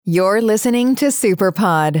You're listening to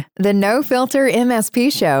SuperPod, the no-filter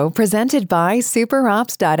MSP show presented by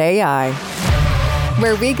SuperOps.ai,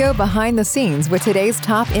 where we go behind the scenes with today's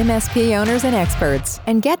top MSP owners and experts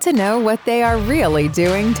and get to know what they are really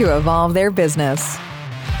doing to evolve their business.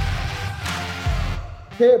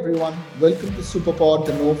 Hey everyone, welcome to SuperPod,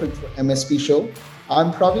 the no-filter MSP show.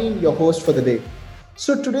 I'm Praveen, your host for the day.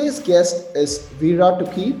 So today's guest is Veera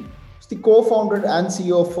Tukey, the co-founder and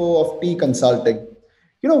CEO of T Consulting.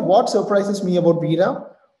 You know what surprises me about Veera?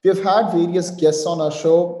 We've had various guests on our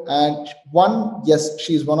show, and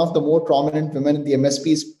she's one of the more prominent women in the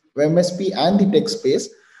MSP and the tech space.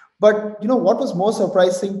 But you know what was more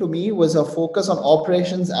surprising to me was her focus on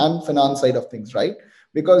operations and finance side of things, right?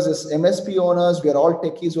 Because as MSP owners, we are all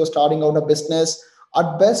techies who are starting out a business.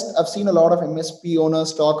 At best, I've seen a lot of MSP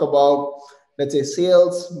owners talk about, let's say,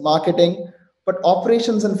 sales, marketing, but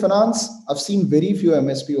operations and finance, I've seen very few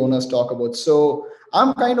MSP owners talk about. So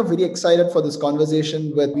I'm kind of very excited for this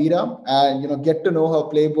conversation with Veera and get to know her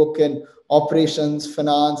playbook in operations,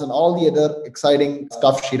 finance, and all the other exciting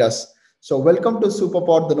stuff she does. So welcome to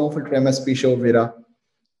SuperPod, the No Filter MSP show, Veera.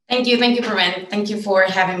 Thank you, Praveen. Thank you for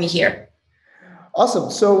having me here. Awesome.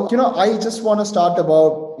 So I just want to start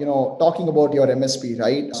about talking about your MSP,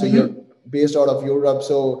 right? So you're based out of Europe.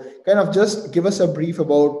 So kind of just give us a brief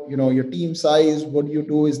about, your team size, what you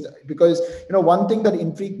do is because, one thing that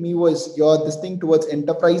intrigued me was this thing towards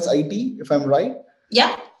enterprise IT, if I'm right.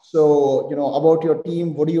 Yeah. So, about your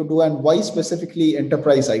team, what do you do and why specifically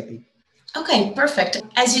enterprise IT? Okay, perfect.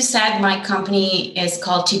 As you said, my company is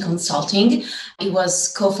called T Consulting. It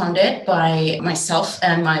was co-founded by myself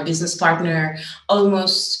and my business partner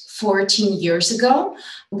almost 14 years ago.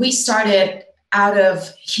 We started out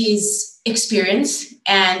of his experience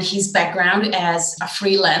and his background as a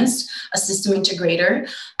freelance, a system integrator.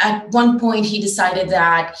 At one point, he decided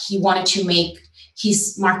that he wanted to make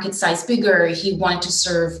his market size bigger. He wanted to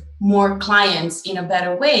serve more clients in a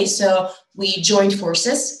better way. So we joined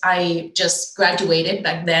forces. I just graduated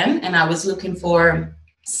back then and I was looking for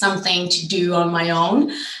something to do on my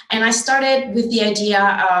own. And I started with the idea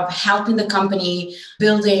of helping the company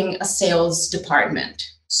building a sales department.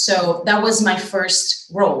 So that was my first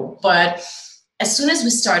role. But as soon as we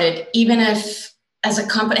started, even if as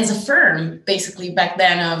a firm, basically back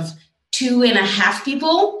then of 2.5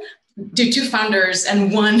 people, the 2 founders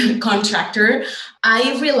and 1 contractor,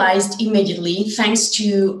 I realized immediately, thanks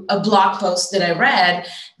to a blog post that I read,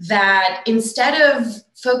 that instead of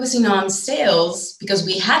focusing on sales, because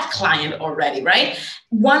we had client already, right?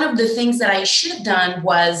 One of the things that I should have done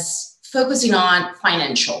was focusing on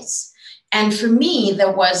financials. And for me,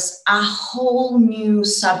 there was a whole new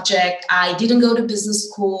subject. I didn't go to business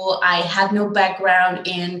school. I had no background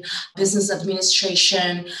in business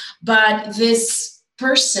administration. But this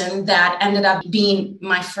person that ended up being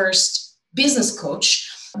my first business coach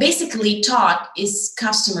basically taught his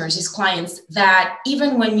customers, his clients, that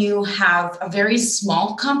even when you have a very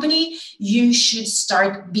small company, you should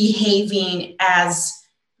start behaving as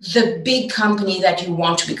the big company that you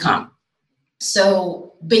want to become.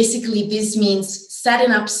 So basically, this means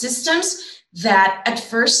setting up systems that at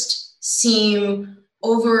first seem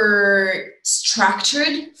over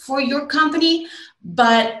structured for your company,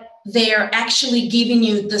 but they're actually giving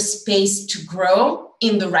you the space to grow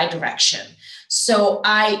in the right direction. So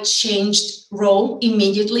I changed role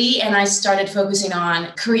immediately and I started focusing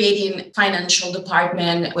on creating financial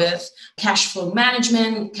department with cash flow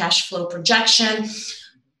management, cash flow projection.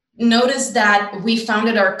 Notice that we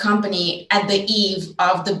founded our company at the eve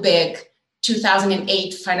of the big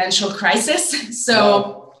 2008 financial crisis.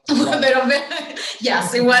 So a little bit of it.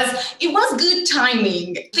 Yes, it was good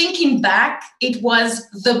timing. Thinking back, it was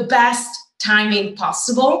the best timing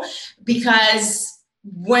possible because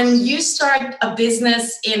when you start a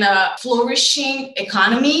business in a flourishing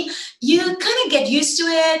economy, you kind of get used to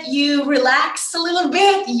it. You relax a little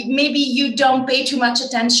bit. Maybe you don't pay too much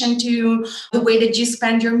attention to the way that you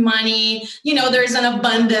spend your money. There's an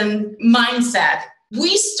abundant mindset.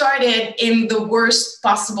 We started in the worst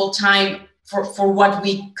possible time for what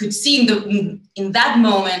we could see in that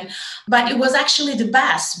moment, but it was actually the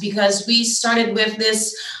best because we started with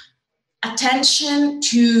this attention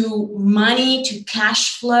to money, to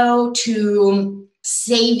cash flow, to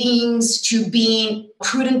savings, to being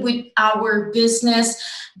prudent with our business.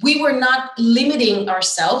 We were not limiting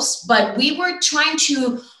ourselves, but we were trying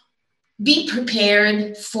to be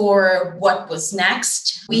prepared for what was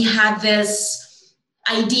next. We had this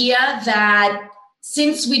idea that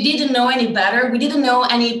since we didn't know any better, we didn't know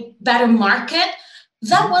any better market,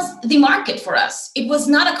 that was the market for us. It was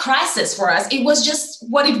not a crisis for us. It was just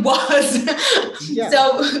what it was. Yeah.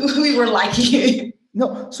 So we were lucky.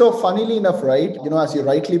 No, so funnily enough, right? As you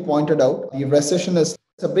rightly pointed out, the recession is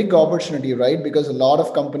it's a big opportunity, right? Because a lot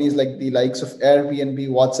of companies like the likes of Airbnb,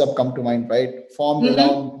 WhatsApp come to mind, right? Formed Hmm.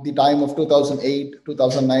 around the time of 2008,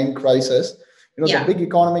 2009 crisis. The Yeah. big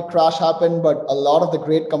economic crash happened, but a lot of the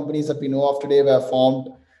great companies that we know of today were formed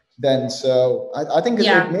then. So I think it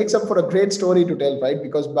Yeah. makes up for a great story to tell, right?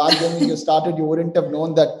 Because back then when you started, you wouldn't have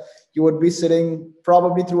known that you would be sitting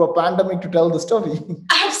probably through a pandemic to tell the story.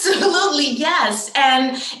 Absolutely, yes.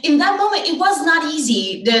 And in that moment, it was not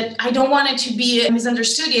easy. That I don't want it to be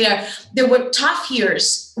misunderstood here. There were tough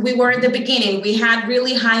years. We were in the beginning. We had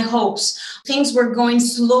really high hopes. Things were going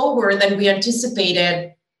slower than we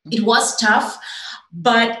anticipated. It was tough.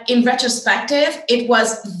 But in retrospective, it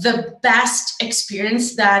was the best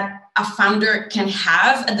experience that a founder can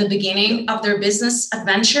have at the beginning of their business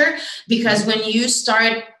adventure. Because when you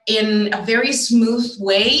start in a very smooth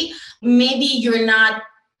way, maybe you're not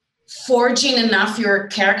forging enough your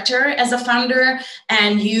character as a founder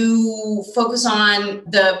and you focus on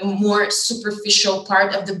the more superficial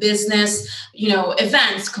part of the business,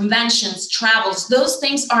 events, conventions, travels. Those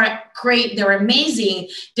things are great, they're amazing,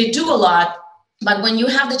 they do a lot. But when you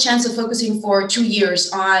have the chance of focusing for 2 years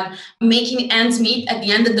on making ends meet at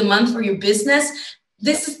the end of the month for your business,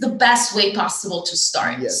 this is the best way possible to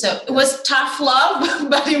start. Yes, So it yes. was tough love,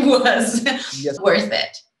 but it was Yes. worth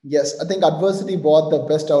it. Yes, I think adversity brought the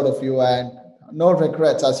best out of you, and no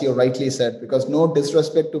regrets, as you rightly said, because no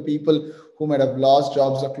disrespect to people who might have lost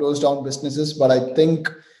jobs or closed down businesses. But I think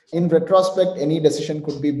in retrospect, any decision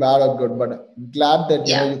could be bad or good. But I'm glad that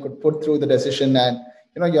Yeah. you could put through the decision, and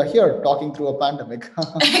you're here talking through a pandemic.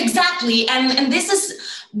 Exactly. And this is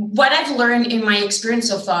what I've learned in my experience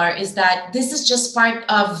so far, is that this is just part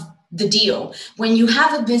of the deal. When you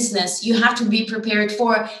have a business, you have to be prepared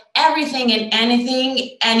for everything and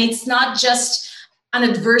anything. And it's not just an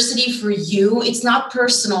adversity for you, it's not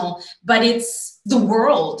personal, but it's the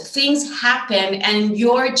world. Things happen, and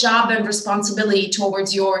your job and responsibility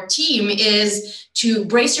towards your team is to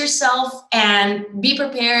brace yourself and be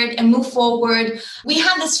prepared and move forward. We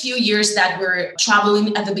had this few years that we're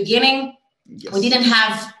traveling at the beginning. Yes. We didn't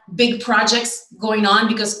have big projects going on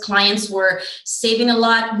because clients were saving a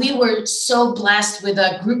lot. We were so blessed with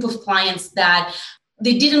a group of clients that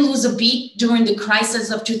they didn't lose a beat during the crisis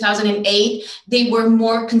of 2008. They were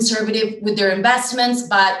more conservative with their investments,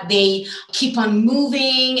 but they keep on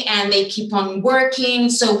moving and they keep on working.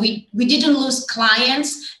 So we didn't lose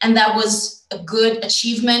clients, and that was a good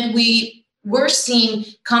achievement. We're seeing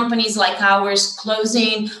companies like ours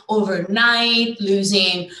closing overnight,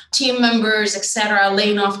 losing team members, etc.,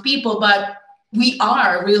 laying off people, but we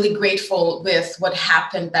are really grateful with what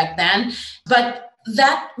happened back then. But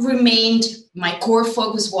that remained, my core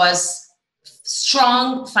focus was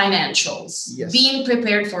strong financials, Yes. being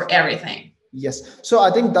prepared for everything. Yes. So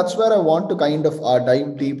I think that's where I want to kind of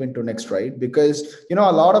dive deep into next, right? Because, a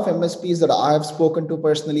lot of MSPs that I have spoken to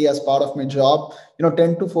personally as part of my job,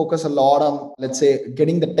 tend to focus a lot on, let's say,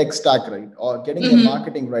 getting the tech stack right, or getting the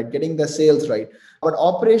marketing right, getting the sales right. But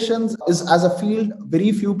operations is, as a field,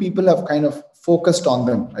 very few people have kind of focused on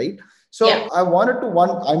them, right? So Yeah. I wanted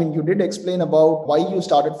to you did explain about why you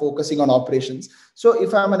started focusing on operations. So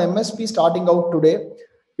if I'm an MSP starting out today,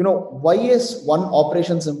 why is one,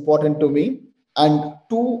 operations important to me? And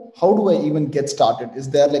two, how do I even get started? Is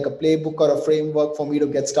there like a playbook or a framework for me to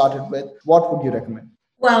get started with? What would you recommend?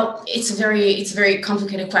 Well, it's a very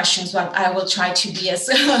complicated question, but I will try to be as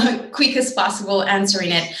quick as possible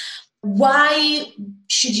answering it. Why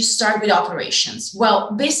should you start with operations?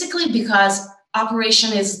 Well, basically because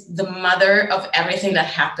operation is the mother of everything that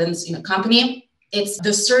happens in a company. It's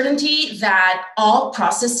the certainty that all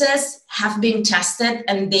processes have been tested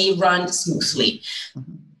and they run smoothly.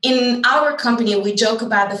 In our company, we joke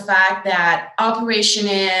about the fact that operation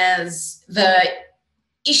is the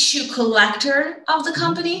issue collector of the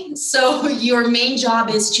company. So your main job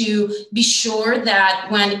is to be sure that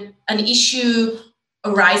when an issue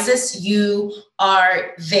arises, you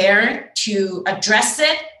are there to address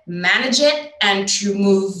it, manage it, and to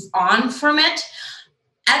move on from it.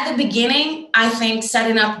 At the beginning, I think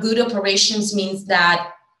setting up good operations means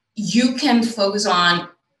that you can focus on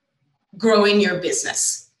growing your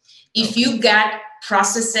business. If you get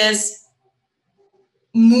processes,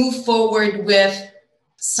 move forward with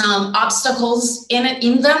some obstacles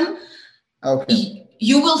in them,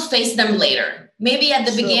 you will face them later. Maybe at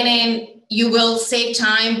the beginning, you will save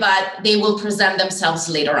time, but they will present themselves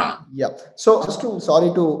later on. Yeah. So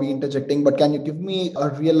sorry to be interjecting, but can you give me a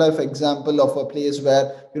real life example of a place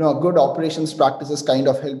where, a good operations practices kind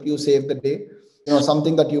of help you save the day?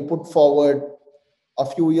 Something that you put forward a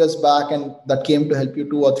few years back and that came to help you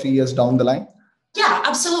 2 or 3 years down the line? Yeah,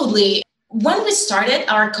 absolutely. When we started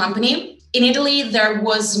our company in Italy, there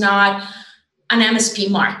was not an MSP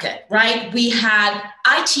market, right? We had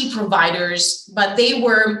IT providers, but they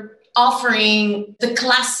were offering the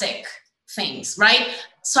classic things, right?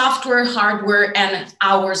 Software, hardware, and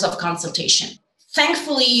hours of consultation.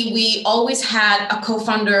 Thankfully, we always had a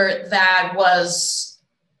co-founder that was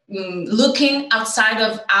looking outside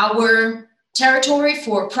of our territory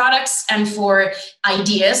for products and for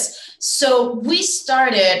ideas. So we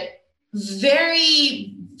started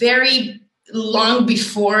very long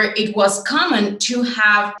before it was common to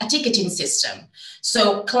have a ticketing system.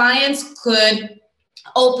 So clients could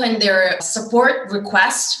open their support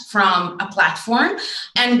requests from a platform,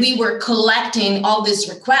 and we were collecting all these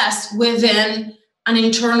requests within an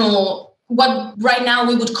internal, what right now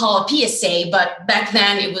we would call a PSA, but back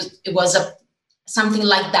then it was a something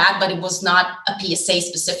like that, but it was not a PSA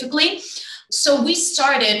specifically. So we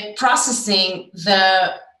started processing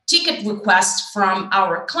the ticket request from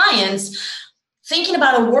our clients, thinking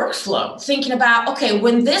about a workflow, thinking about, okay,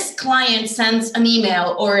 when this client sends an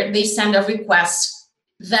email or they send a request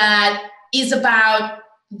that is about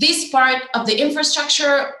this part of the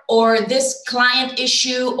infrastructure or this client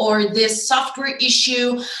issue or this software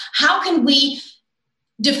issue, how can we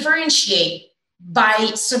differentiate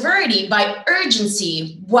by severity, by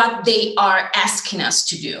urgency, what they are asking us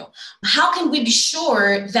to do? How can we be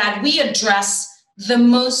sure that we address the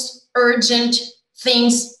most urgent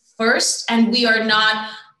things first and we are not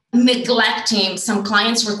neglecting some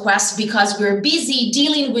clients' requests because we're busy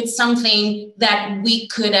dealing with something that we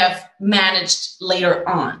could have managed later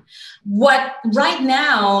on? What right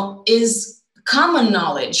now is common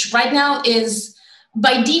knowledge, right now is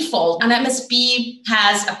by default, an MSP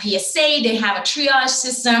has a PSA, they have a triage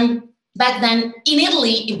system. Back then in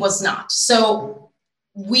Italy, it was not. So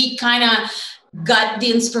we kind of got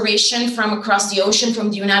the inspiration from across the ocean, from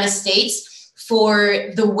the United States,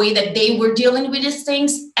 for the way that they were dealing with these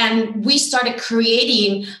things. And we started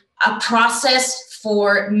creating a process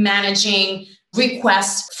for managing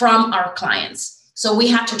requests from our clients. So we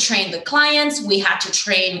had to train the clients, we had to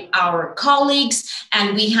train our colleagues,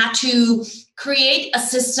 and we had to create a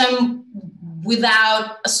system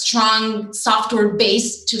without a strong software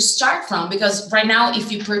base to start from. Because right now,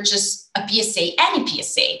 if you purchase a PSA, any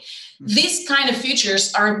PSA, these kind of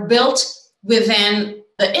features are built within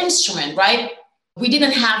the instrument, right? We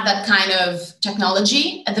didn't have that kind of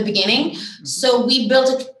technology at the beginning. So we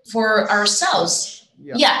built it for ourselves.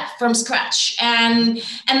 Yeah, from scratch. And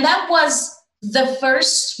that was the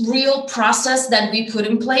first real process that we put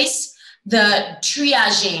in place. The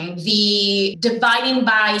triaging, the dividing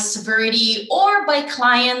by severity or by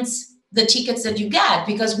clients, the tickets that you get,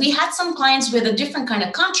 because we had some clients with a different kind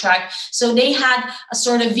of contract. So they had a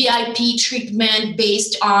sort of VIP treatment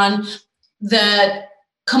based on the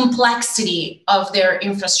complexity of their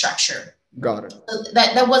infrastructure. Got it. So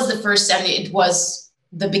that was the first, and it was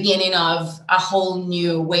the beginning of a whole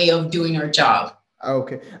new way of doing our job.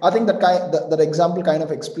 Okay. I think that example kind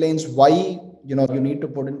of explains why you need to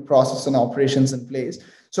put in process and operations in place.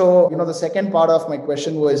 So the second part of my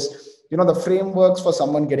question was the frameworks for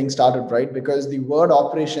someone getting started, right? Because the word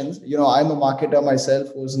operations, I'm a marketer myself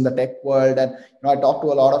who's in the tech world, and I talk to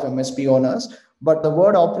a lot of MSP owners, but the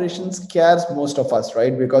word operations scares most of us,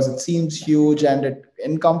 right? Because it seems huge and it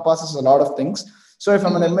encompasses a lot of things. So if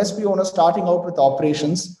I'm an MSP owner starting out with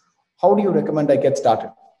operations, how do you recommend I get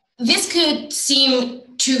started? This could seem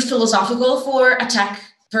too philosophical for a tech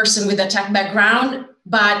person with a tech background,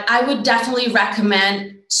 but I would definitely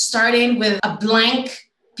recommend starting with a blank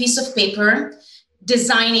piece of paper,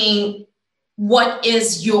 designing what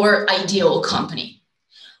is your ideal company.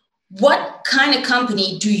 What kind of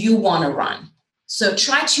company do you want to run? So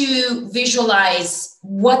try to visualize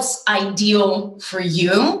what's ideal for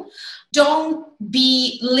you. Don't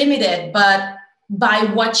be limited, but by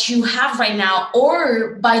what you have right now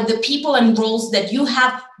or by the people and roles that you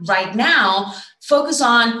have right now. Focus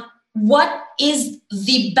on what is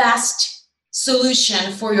the best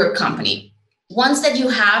solution for your company. Once that you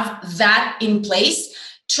have that in place,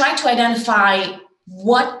 try to identify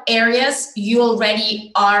what areas you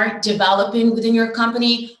already are developing within your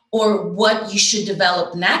company or what you should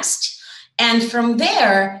develop next. And from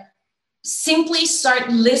there, simply start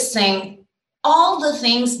listing all the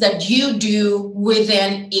things that you do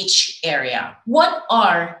within each area. What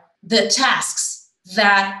are the tasks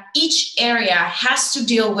that each area has to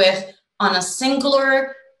deal with on a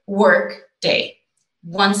singular work day?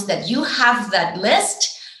 Once that you have that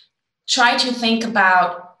list, try to think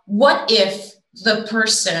about what if the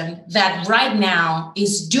person that right now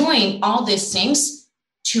is doing all these things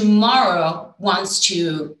tomorrow wants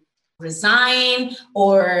to resign,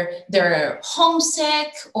 or they're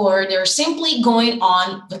homesick, or they're simply going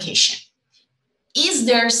on vacation. Is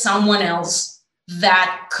there someone else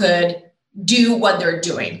that could do what they're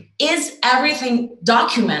doing? Is everything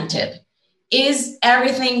documented? Is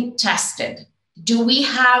everything tested? Do we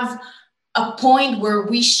have a point where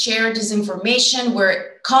we share this information,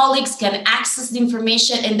 where colleagues can access the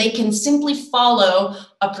information and they can simply follow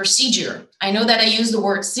a procedure? I know that I use the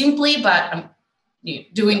word simply, but I'm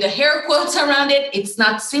doing the hair quotes around it. It's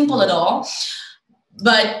not simple at all.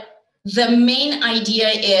 But the main idea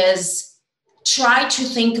is try to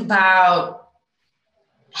think about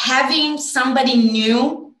having somebody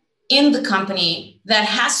new in the company that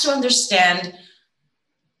has to understand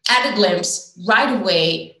at a glimpse right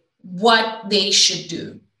away what they should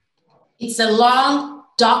do. It's a long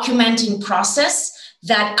documenting process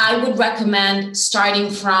that I would recommend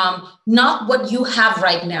starting from not what you have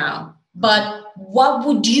right now, but what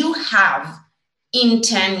would you have in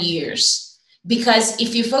 10 years? Because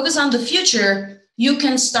if you focus on the future, you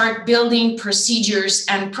can start building procedures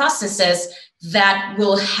and processes that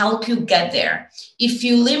will help you get there. If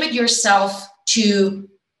you limit yourself to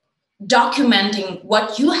documenting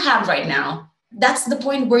what you have right now, that's the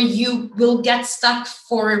point where you will get stuck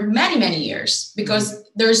for many, many years because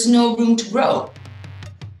there's no room to grow.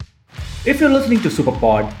 If you're listening to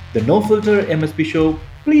Superpod, the No Filter MSP show,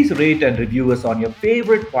 please rate and review us on your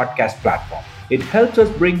favorite podcast platform. It helps us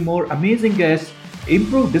bring more amazing guests,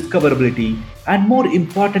 improve discoverability, and more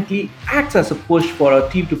importantly, acts as a push for our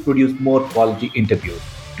team to produce more quality interviews.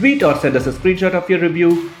 Tweet or send us a screenshot of your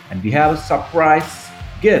review, and we have a surprise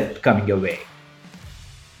gift coming your way.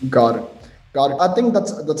 Got it. I think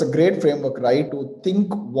that's a great framework, right? To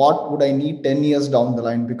think what would I need 10 years down the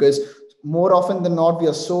line, because more often than not, we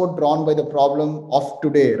are so drawn by the problem of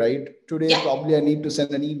today, right? Today, probably I need to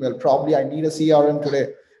send an email. Probably I need a CRM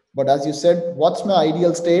today. But as you said, what's my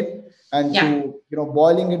ideal state? And to,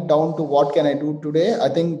 boiling it down to what can I do today? I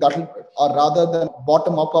think that'll, or rather than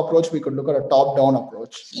bottom-up approach, we could look at a top-down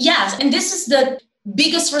approach. Yes. And this is the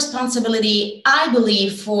biggest responsibility, I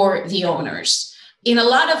believe, for the owners. In a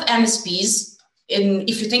lot of MSPs,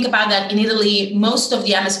 if you think about that, in Italy, most of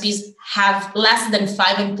the MSPs have less than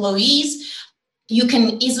 5 employees. You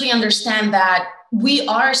can easily understand that we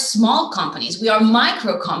are small companies. We are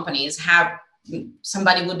micro companies, how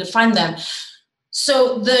somebody would define them.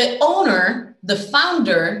 So the owner, the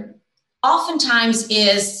founder, oftentimes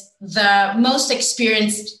is the most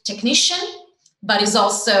experienced technician, but is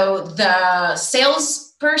also the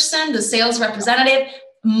salesperson, the sales representative,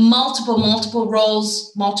 multiple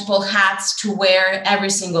roles, multiple hats to wear every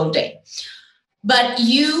single day. But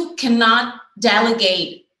you cannot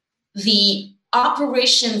delegate the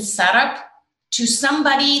operation setup to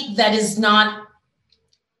somebody that is not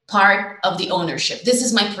part of the ownership. This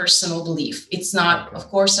is my personal belief. It's not, of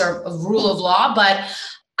course, a rule of law, but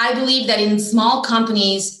I believe that in small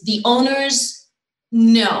companies, the owners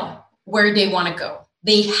know where they want to go.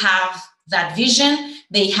 They have that vision.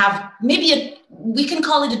 They have maybe we can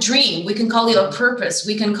call it a dream. We can call it a purpose.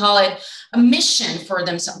 We can call it a mission for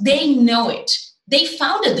themselves. They know it. They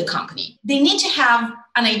founded the company. They need to have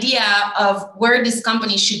an idea of where this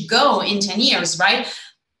company should go in 10 years, right?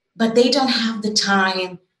 But they don't have the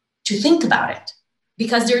time to think about it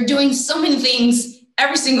because they're doing so many things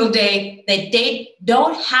every single day that they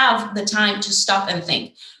don't have the time to stop and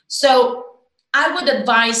think. So I would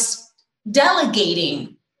advise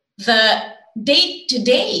delegating the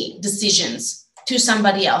day-to-day decisions to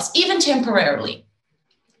somebody else, even temporarily.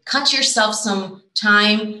 Cut yourself some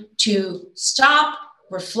time to stop,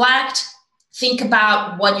 reflect, think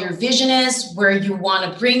about what your vision is, where you want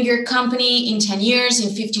to bring your company in 10 years,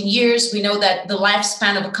 in 15 years. We know that the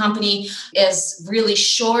lifespan of a company is really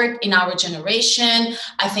short in our generation.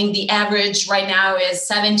 I think the average right now is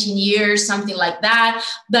 17 years, something like that.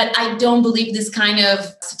 But I don't believe this kind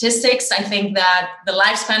of statistics. I think that the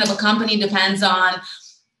lifespan of a company depends on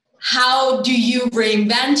how do you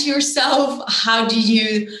reinvent yourself? How do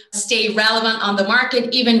you stay relevant on the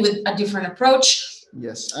market, even with a different approach?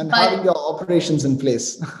 Yes, and having your operations in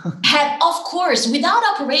place. Of course, without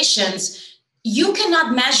operations, you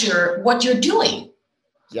cannot measure what you're doing.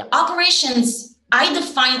 Yeah. Operations, I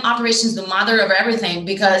define operations the mother of everything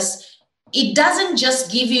because it doesn't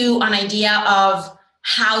just give you an idea of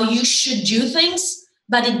how you should do things,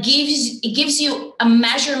 but it gives you a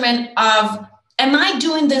measurement of, am I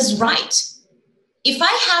doing this right? If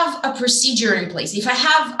I have a procedure in place, if I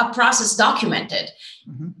have a process documented,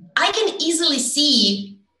 I can easily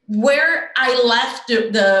see where I left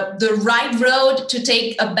the right road to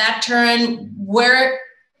take a bad turn, where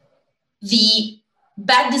the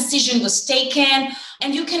bad decision was taken,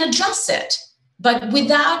 and you can address it. But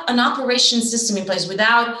without an operation system in place,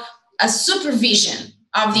 without a supervision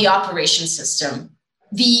of the operation system,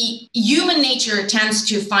 the human nature tends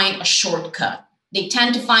to find a shortcut. They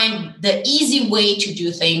tend to find the easy way to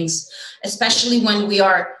do things, especially when we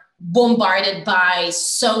are bombarded by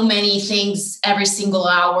so many things every single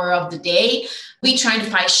hour of the day. We try to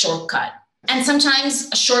find a shortcut. And sometimes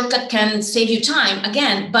a shortcut can save you time,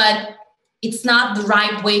 again, but it's not the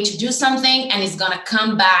right way to do something, and it's going to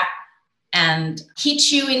come back and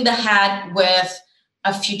hit you in the head with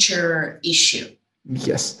a future issue.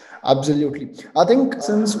 Yes, absolutely. I think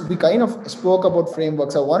since we kind of spoke about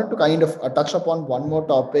frameworks, I wanted to kind of touch upon one more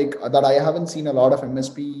topic that I haven't seen a lot of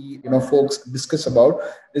MSP, folks discuss about,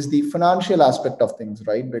 is the financial aspect of things,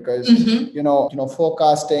 right? Because,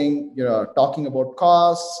 forecasting, talking about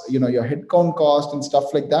costs, your headcount cost and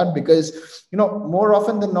stuff like that, because, more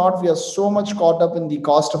often than not, we are so much caught up in the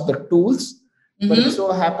cost of the tools. But it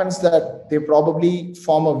so happens that they probably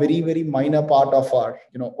form a very, very minor part of our,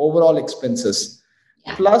 overall expenses.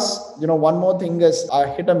 Yeah. Plus, one more thing is I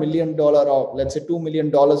hit $1 million or let's say $2 million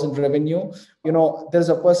in revenue. There's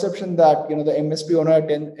a perception that, the MSP owner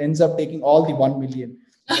ends up taking all the 1 million.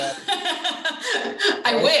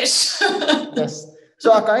 I wish. Yes.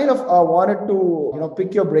 So I kind of wanted to,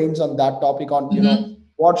 pick your brains on that topic on,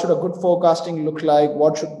 what should a good forecasting look like?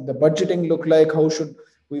 What should the budgeting look like? How should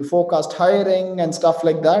we forecast hiring and stuff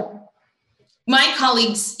like that? My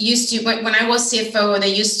colleagues used to, when I was CFO,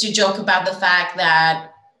 they used to joke about the fact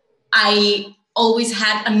that I always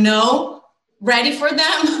had a no ready for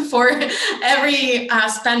them for every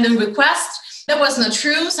spending request. That was not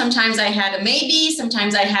true. Sometimes I had a maybe,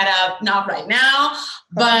 sometimes I had a not right now.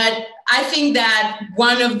 But I think that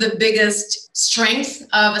one of the biggest strengths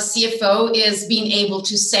of a CFO is being able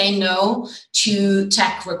to say no to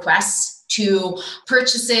tech requests, to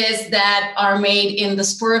purchases that are made in the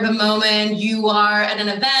spur of a moment. You are at an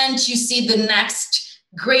event, you see the next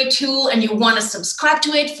great tool and you want to subscribe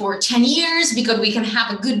to it for 10 years because we can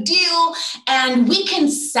have a good deal and we can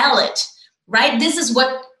sell it, right? This is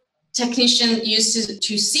what technicians used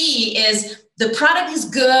to see is the product is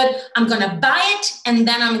good, I'm going to buy it, and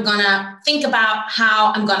then I'm going to think about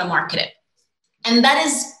how I'm going to market it. And that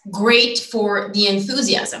is great for the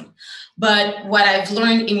enthusiasm. But what I've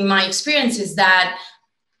learned in my experience is that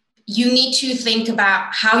you need to think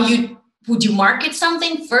about how would you market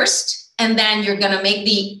something first, and then you're going to make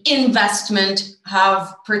the investment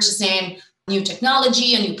of purchasing new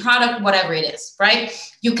technology, a new product, whatever it is, right?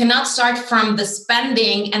 You cannot start from the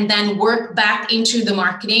spending and then work back into the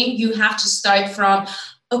marketing. You have to start from,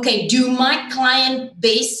 okay, do my client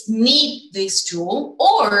base need this tool?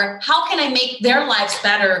 Or how can I make their lives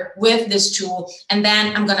better with this tool? And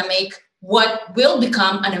then I'm going to make what will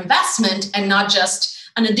become an investment and not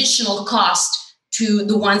just an additional cost to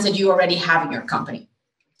the ones that you already have in your company.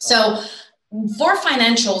 So for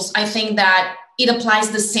financials, I think that it applies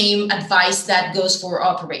the same advice that goes for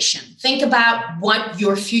operation. Think about what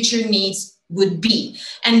your future needs would be,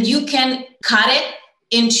 and you can cut it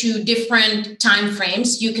into different time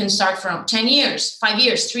frames. You can start from 10 years, 5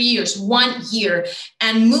 years, 3 years, 1 year,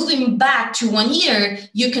 and moving back to 1 year,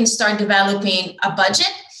 you can start developing a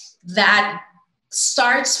budget that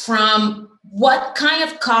starts from what kind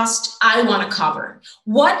of cost I want to cover.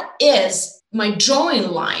 What is my drawing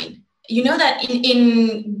line? You know that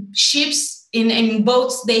in ships, in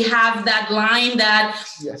boats, they have that line that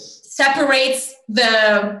separates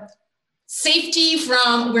the safety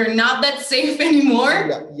from we're not that safe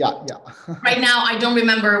anymore. Yeah. Right now, I don't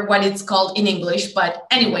remember what it's called in English, but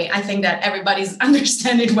anyway, I think that everybody's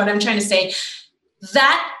understanding what I'm trying to say.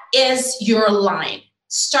 That is your line.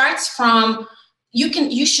 Starts from,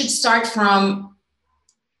 you should start from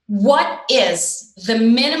what is the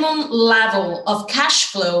minimum level of cash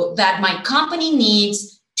flow that my company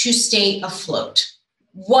needs to stay afloat?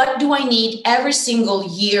 What do I need every single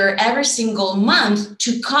year, every single month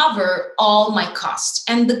to cover all my costs?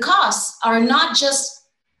 And the costs are not just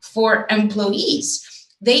for employees.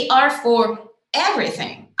 They are for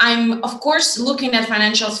everything. I'm, of course, looking at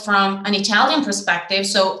financials from an Italian perspective.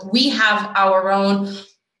 So we have our own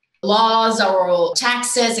laws, our own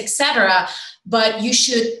taxes, etc. But you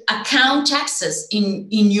should account taxes in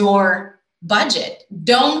your budget.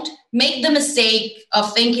 Don't make the mistake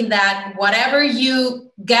of thinking that whatever you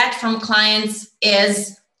get from clients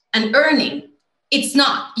is an earning. It's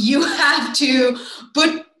not. You have to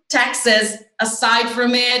put taxes aside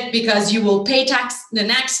from it because you will pay tax the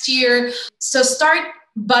next year. So start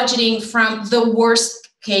budgeting from the worst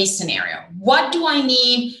case scenario. What do I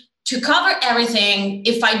need to cover everything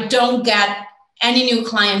if I don't get any new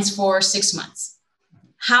clients for 6 months?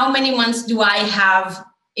 how many months do I have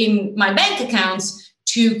in my bank accounts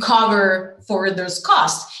to cover for those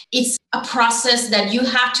costs? It's a process that you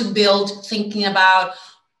have to build thinking about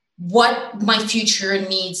what my future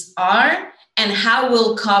needs are and how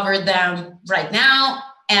we'll cover them right now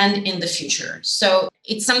and in the future. So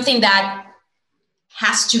it's something that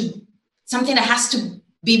has to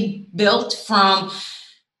be built from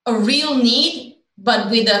a real need,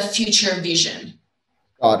 but with a future vision.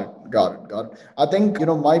 Got it. I think,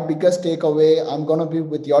 my biggest takeaway, I'm going to be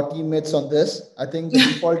with your teammates on this. I think the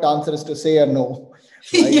default answer is to say a no,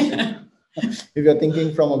 right? Yeah. If you're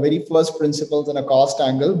thinking from a very first principles and a cost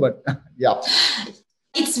angle, but yeah.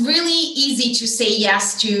 It's really easy to say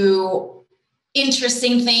yes to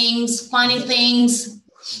interesting things, funny things,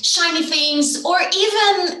 shiny things, or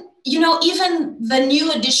even the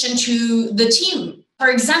new addition to the team. For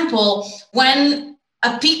example, when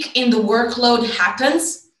a peak in the workload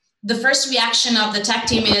happens, the first reaction of the tech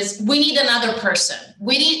team is, we need another person.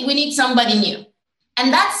 We need somebody new.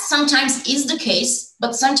 And that sometimes is the case,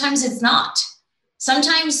 but sometimes it's not.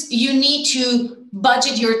 Sometimes you need to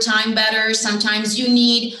budget your time better. Sometimes you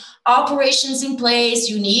need operations in place.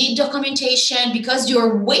 You need documentation because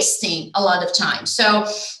you're wasting a lot of time. So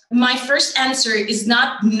my first answer is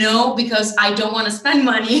not no, because I don't want to spend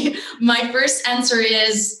money. My first answer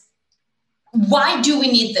is, why do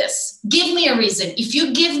we need this? Give me a reason. If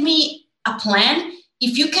you give me a plan,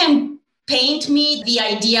 if you can paint me the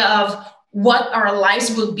idea of what our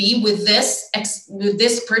lives will be with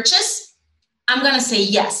this purchase, I'm going to say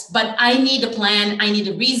yes. But I need a plan. I need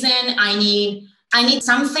a reason. I need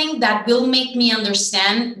something that will make me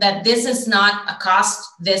understand that this is not a cost.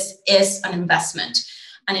 This is an investment,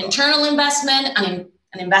 an internal investment, an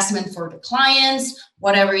investment for the clients,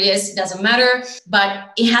 whatever it is, it doesn't matter.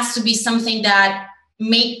 But it has to be something that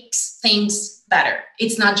makes things better.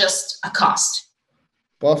 It's not just a cost.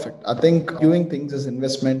 Perfect. I think viewing things as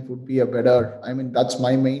investment would be that's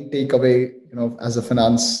my main takeaway, as a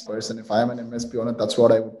finance person. If I am an MSP owner, that's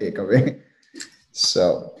what I would take away.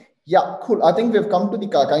 So, yeah, cool. I think we've come to the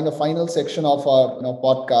kind of final section of our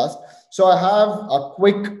podcast. So I have a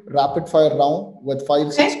quick rapid fire round with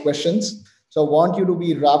 5-6 questions. So I want you to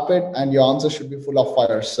be rapid and your answer should be full of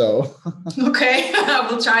fire. So, okay, I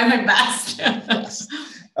will try my best. Yes.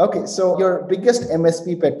 Okay. So your biggest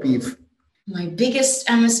MSP pet peeve? My biggest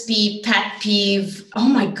MSP pet peeve, oh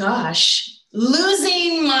my gosh,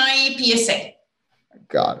 losing my PSA.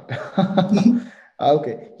 Got it.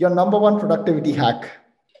 Okay. Your number one productivity hack?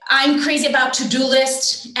 I'm crazy about to-do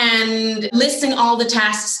list and listing all the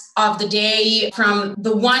tasks of the day, from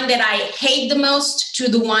the one that I hate the most to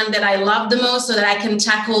the one that I love the most, so that I can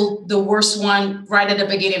tackle the worst one right at the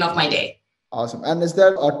beginning of my day. Awesome. And is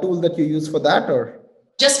there a tool that you use for that, or?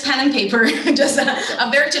 Just pen and paper, just a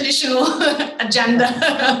very traditional agenda,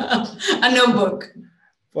 a notebook.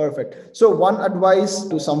 Perfect. So one advice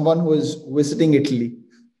to someone who is visiting Italy?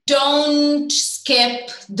 Don't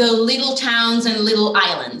skip the little towns and little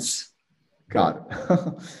islands. Got it.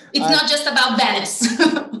 It's not just about Venice.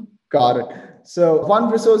 Got it. So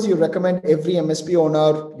one resource you recommend every MSP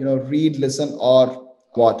owner, read, listen, or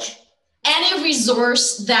watch? Any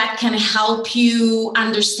resource that can help you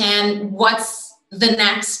understand what's the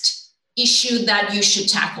next issue that you should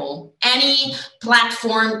tackle. Any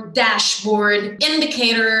platform, dashboard,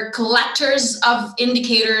 indicator, collectors of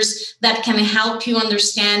indicators that can help you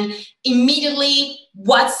understand immediately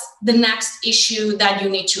what's the next issue that you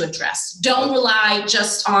need to address. Don't rely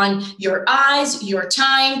just on your eyes, your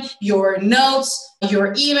time, your notes,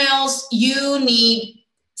 your emails. You need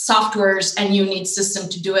softwares and you need system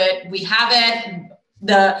to do it. We have it.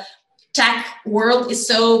 The tech world is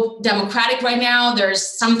so democratic right now. There's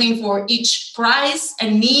something for each price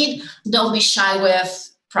and need. Don't be shy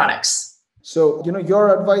with products. So,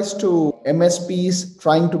 your advice to MSPs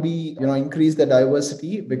trying to be, increase the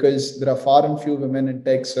diversity, because there are far and few women in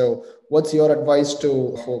tech. So what's your advice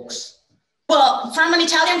to folks? Well, from an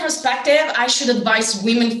Italian perspective, I should advise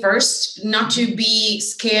women first, not to be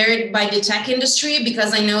scared by the tech industry,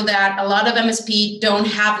 because I know that a lot of MSP don't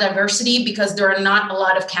have diversity because there are not a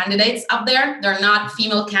lot of candidates out there. There are not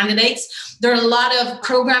female candidates. There are a lot of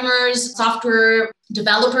programmers, software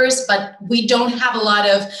developers, but we don't have a lot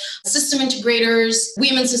of system integrators,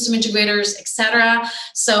 women system integrators, etc.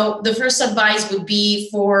 So the first advice would be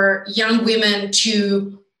for young women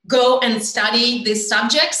to go and study these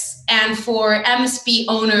subjects, and for MSP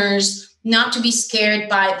owners not to be scared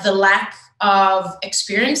by the lack of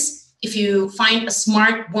experience. If you find a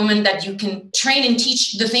smart woman that you can train and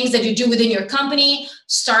teach the things that you do within your company,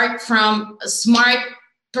 start from a smart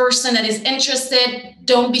person that is interested,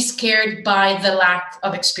 don't be scared by the lack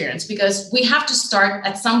of experience, because we have to start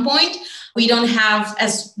at some point. We don't have,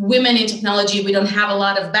 as women in technology, we don't have a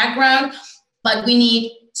lot of background, but we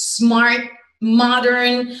need smart,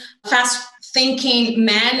 modern, fast thinking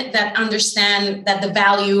men that understand that the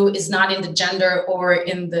value is not in the gender or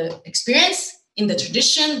in the experience, in the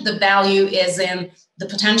tradition. The value is in the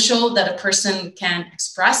potential that a person can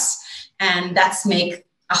express, and that's make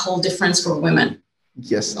a whole difference for women.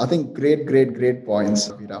 Yes, I think great points,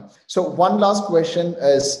 Veera. So one last question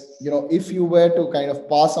is, if you were to kind of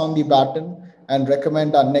pass on the baton and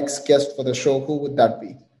recommend our next guest for the show, who would that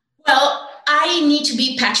be? Well, I need to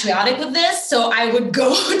be patriotic with this, so I would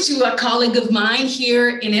go to a colleague of mine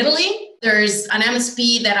here in Italy. There's an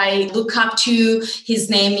MSP that I look up to. His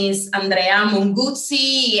name is Andrea Monguzzi.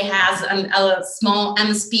 He has a small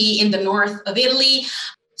MSP in the north of Italy.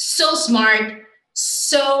 So smart,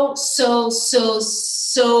 so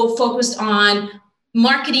focused on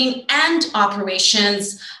marketing and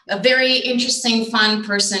operations. A very interesting, fun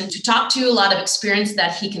person to talk to, a lot of experience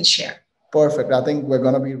that he can share. Perfect. I think we're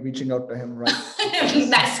going to be reaching out to him, right?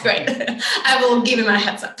 That's great. I will give him a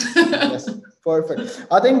heads up. Yes, perfect.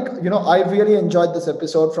 I think, I really enjoyed this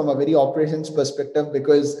episode from a very operations perspective,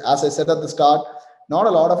 because as I said at the start, not a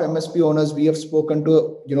lot of MSP owners we have spoken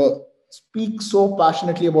to, speak so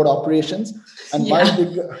passionately about operations. And my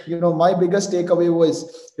biggest takeaway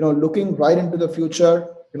was, looking right into the future,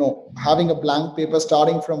 having a blank paper,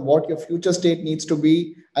 starting from what your future state needs to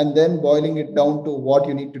be, and then boiling it down to what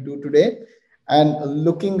you need to do today, and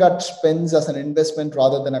looking at spends as an investment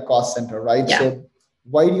rather than a cost center, right? Yeah. So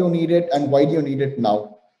why do you need it, and why do you need it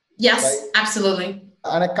now? Yes, right? Absolutely.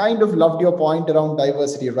 And I kind of loved your point around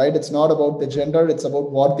diversity, right? It's not about the gender, it's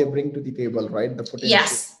about what they bring to the table, right? The potential.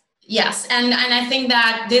 Yes. And I think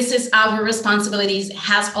that this is our responsibilities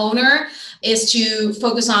as owner, is to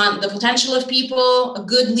focus on the potential of people. A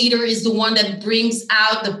good leader is the one that brings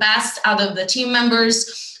out the best out of the team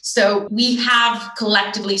members. So we have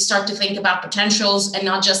collectively start to think about potentials and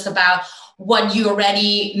not just about what you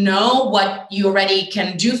already know, what you already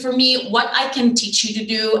can do for me, what I can teach you to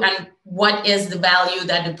do, and what is the value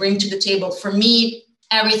that you bring to the table. For me,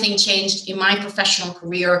 everything changed in my professional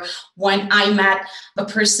career when I met a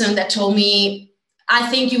person that told me, I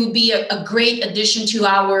think you would be a great addition to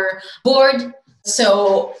our board.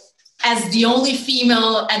 So as the only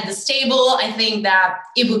female at this table, I think that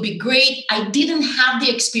it would be great. I didn't have the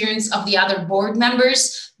experience of the other board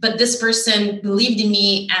members, but this person believed in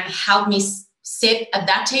me and helped me sit at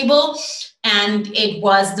that table. And it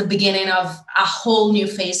was the beginning of a whole new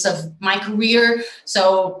phase of my career.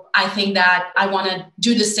 So I think that I want to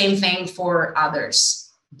do the same thing for others.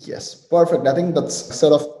 Yes, perfect. I think that's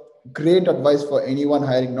sort of great advice for anyone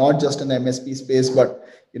hiring, not just in the MSP space, but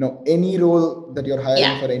any role that you're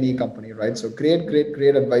hiring for any company, right? So great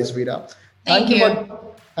advice, Veera.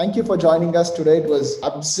 Thank you for joining us today. It was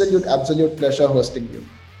absolute pleasure hosting you.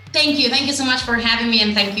 Thank you so much for having me,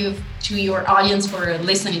 and thank you to your audience for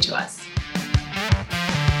listening to us.